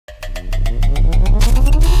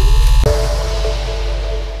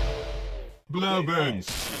Blevins!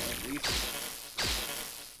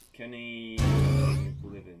 Can he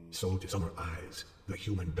live in? So to summer eyes, the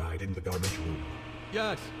human died in the garment room.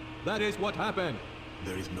 Yes, that is what happened.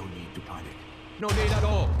 There is no need to panic. No need at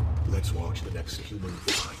all. Let's watch the next human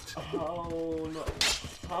fight. Oh, no.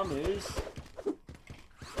 Hammers?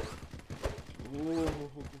 Ooh.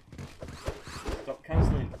 Stop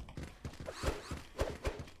cancelling.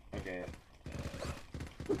 Okay.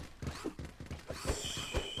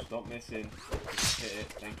 Stop missing. Just hit it,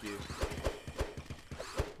 thank you.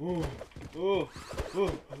 Ooh. Ooh.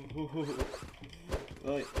 Ooh. Ooh.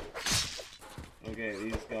 Right. Okay,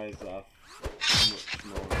 these guys are much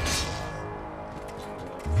more.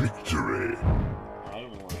 Victory! I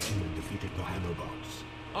don't know why. Human defeated the hammer box.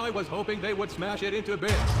 I was hoping they would smash it into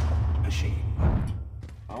bits. A shame.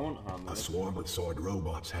 I want A hammers. swarm of sword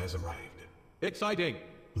robots has arrived. Exciting.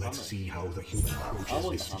 Let's see how the human I approaches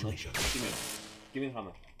want this the hammer. situation. Give me the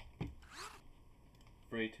hammer.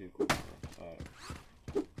 3, 2, cool. Alright.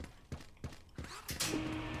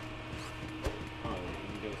 Oh,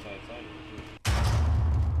 we can go side to side.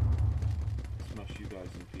 Smash you guys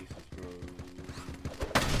in pieces, bro.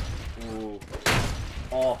 Ooh.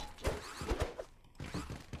 Oh.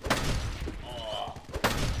 Oh.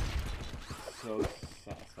 So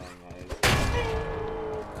satisfying that is.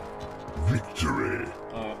 Victory!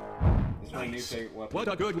 Alright. This is my new Nice. favorite weapon. What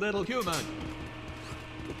a good little human.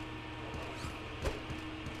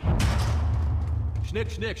 Schnick,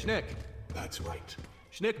 schnick, schnick. That's right.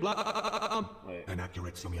 Schnick, blah. Wait. An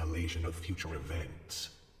accurate simulation of future events.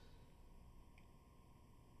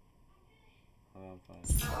 Oh, I'm fine.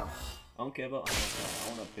 I don't care about hammer. I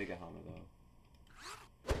want a bigger hammer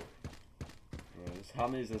though. Bro, this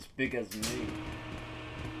hammer is as big as me.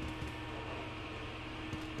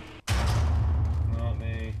 Not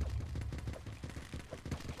me.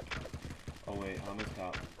 Oh wait, hammer's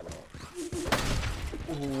cap.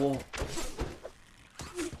 Oh.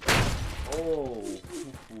 Oh.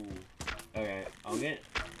 Okay, I'll get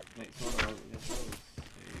next one. I'll get this one.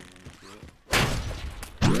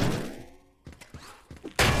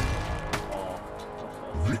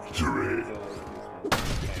 Victory!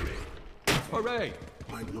 Hooray.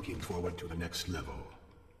 I'm looking forward to the next level.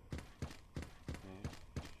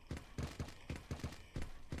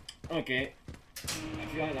 Okay. I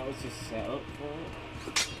feel like that was just set up for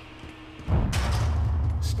it.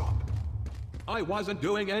 Stop. I wasn't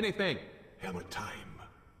doing anything. Hammer time.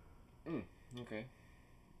 Okay.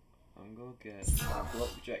 I'm gonna get block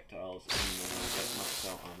projectiles and then I'll get maxed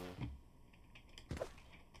out ammo.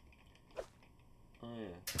 Oh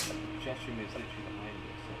yeah. Chest room is literally behind us.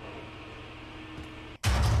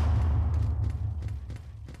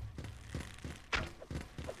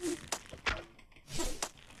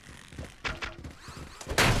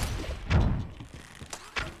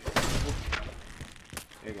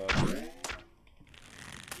 There you go.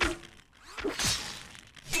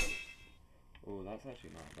 Oh, that's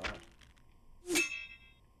actually not bad.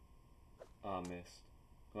 Ah, missed.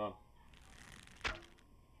 Come on.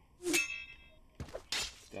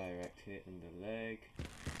 Direct hit in the leg.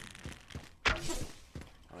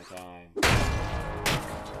 I die.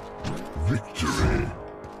 Victory!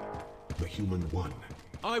 The human won.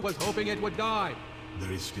 I was hoping it would die.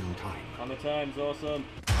 There is still time. Hammer time's awesome.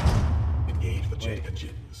 Engage the jet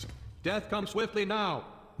engines. Death comes swiftly now.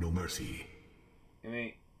 No mercy. Give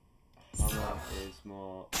me. Hammer is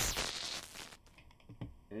more. Does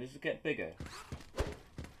it get bigger?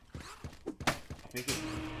 I think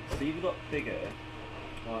it's either got bigger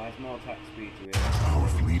or it has more attack speed to it. Our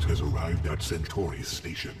fleet has arrived at Centauri's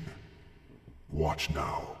station. Watch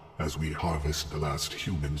now, as we harvest the last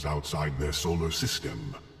humans outside their solar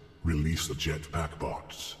system. Release the jetpack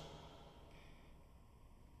bots.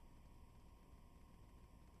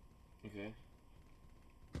 Okay.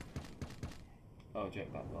 Oh,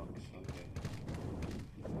 jetpack box. Okay.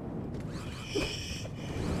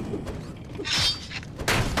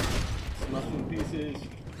 Smash in pieces.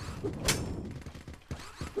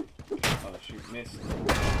 Oh shoot, missed.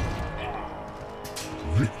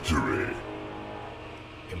 Victory!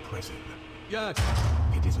 Impressive. Yes,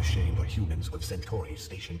 It is a shame the humans of Centauri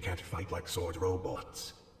station can't fight like sword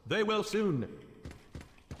robots. they will soon.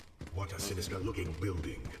 What a sinister looking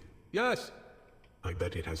building. Yes, I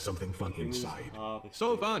bet it has something fun inside. Harvest.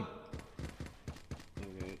 so fun.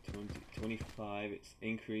 Okay, 20, 25, it's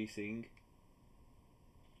increasing.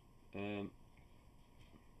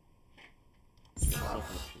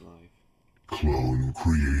 Self-action life. Clone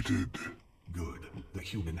created. Good. The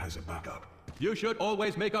human has a backup. You should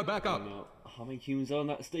always make a backup. No, how many humans are on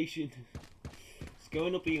that station? It's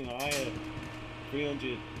going up even higher.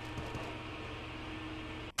 300.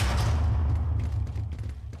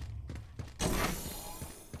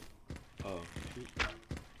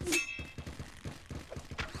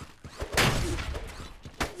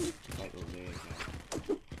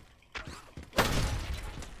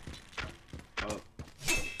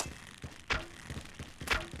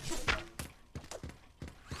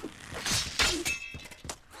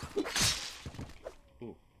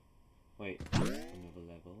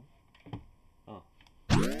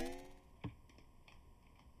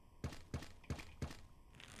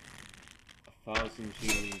 5,000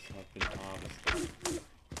 humans have been harvested.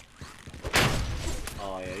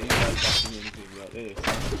 Oh yeah, you guys have to do anything about this.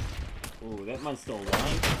 Oh, that man's still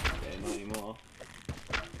alive? Yeah, not anymore.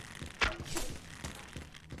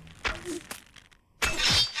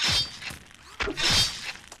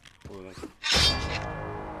 Oh, that's...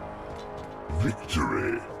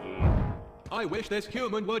 Victory! Yeah. I wish this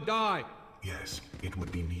human would die. Yes, it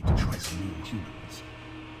would be neat to try some new humans.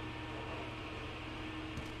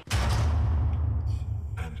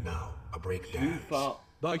 And now, a break dance.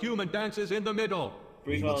 The human dances in the middle.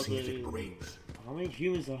 We will see if it 3,000. breaks. How many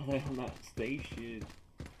humans are there on that station?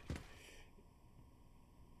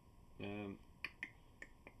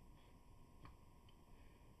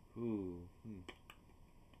 Ooh.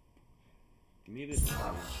 Give me a bit more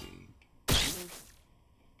energy.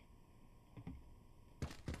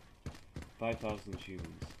 5,000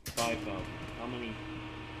 humans. 5,000. How many?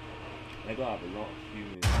 I gotta have a lot of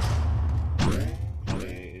humans.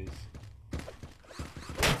 Gladiators.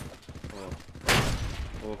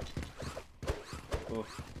 Oh. Oh.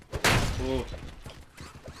 Oh.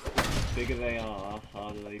 Bigger they are,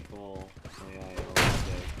 harder they fall. Oh, yeah, I always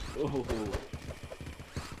say. Oh.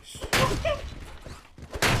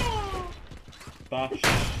 Bash.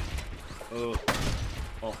 Oh.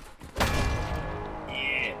 Oh.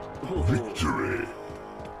 Yeah. Oh. Victory!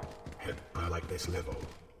 I like this level.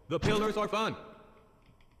 The pillars are fun.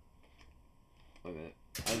 Wait a minute.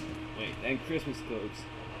 Wait, and Christmas clothes.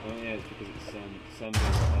 Oh yeah, it's because it's December or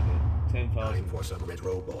whatever. 10,000. Time for some red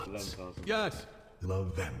robots. 11,000. Yes.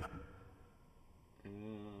 Love them.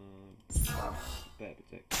 Better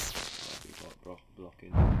protect. We've got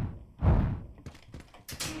blocking.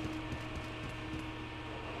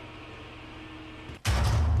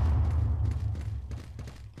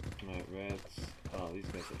 Right, reds. Oh, these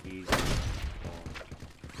guys are easy. Oh.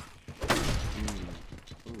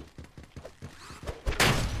 Ooh.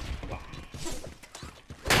 Wow.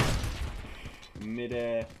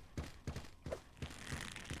 Mid-air.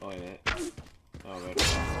 Oh yeah. Oh, red.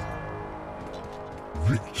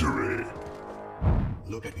 Victory!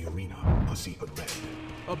 Look at the arena. A sea of red.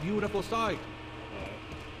 A beautiful sight.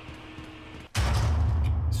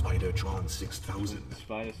 Spider-Tron 6000.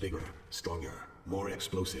 Spider. Bigger, stronger, more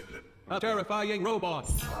explosive. A terrifying robot.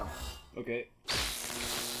 Okay.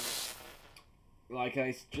 Like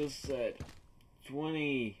I just said,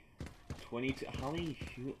 22, how many,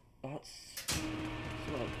 that's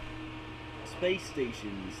sort of, space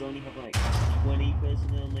stations only have like 20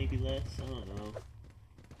 personnel, maybe less, I don't know.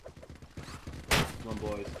 Come on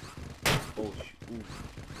boys. Oh,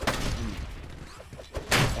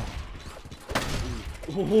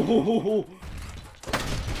 ooh.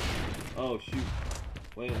 Oh shoot.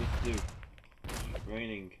 What do I need to do? It's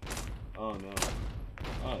raining. Oh no.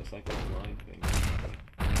 Oh, it's like a blind thing.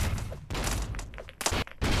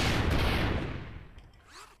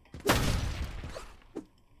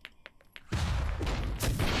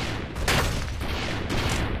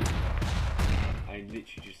 I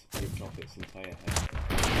literally just ripped off its entire head.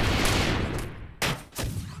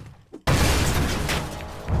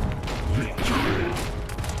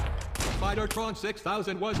 Spider-Tron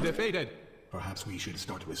 6000 was defeated. Perhaps we should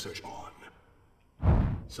start research on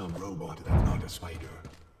some robot that's not a spider.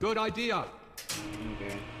 Good idea.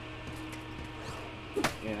 Okay.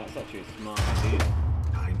 Yeah, that's actually a smart idea.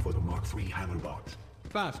 Time for the Mark III Hammerbot.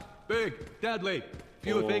 Fast, big, deadly.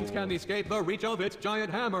 Few things can escape the reach of its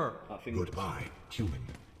giant hammer. That thing Goodbye, human.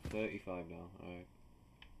 35 now, alright.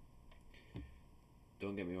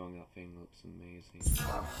 Don't get me wrong, that thing looks amazing.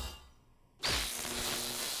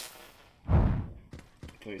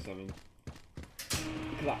 37.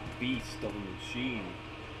 Look at that beast of a machine.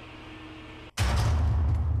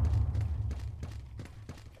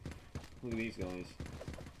 Look at these guys.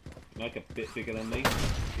 Like a bit bigger than me.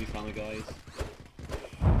 These hammer guys.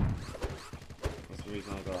 That's the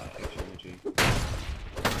reason I got that extra energy.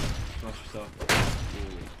 Smash yourself.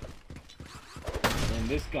 Ooh. And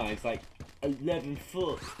this guy's like 11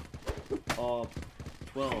 foot. Or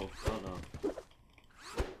 12. I don't know.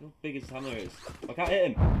 How big his hammer is. I can't hit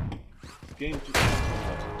him. This game's just...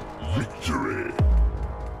 Victory!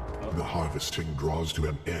 The harvesting draws to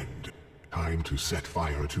an end. Time to set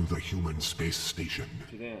fire to the human space station.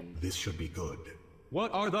 To the end. This should be good.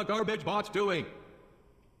 What are the garbage bots doing?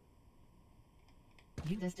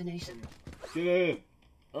 New destination. Yeah.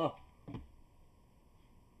 Oh.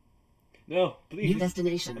 No, please. New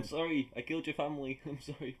destination. I'm sorry. I killed your family. I'm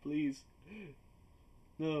sorry. Please.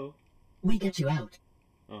 No. We get you out.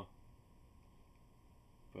 Oh.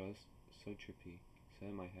 Bro, that's so trippy. It's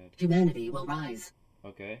in my head. Humanity will rise.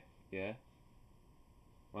 Okay. Yeah.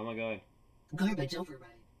 Where am I going? Garbage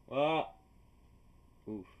override. What?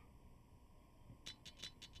 Oof.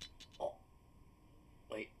 Oh.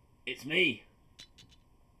 Wait, it's me!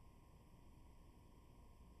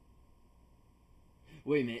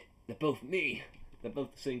 Wait a minute, they're both me! They're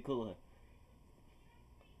both the same colour.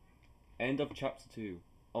 End of chapter 2.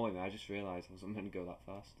 Oh wait a minute, I just realised I wasn't meant to go that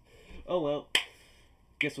fast. Oh well.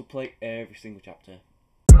 Guess we'll play every single chapter.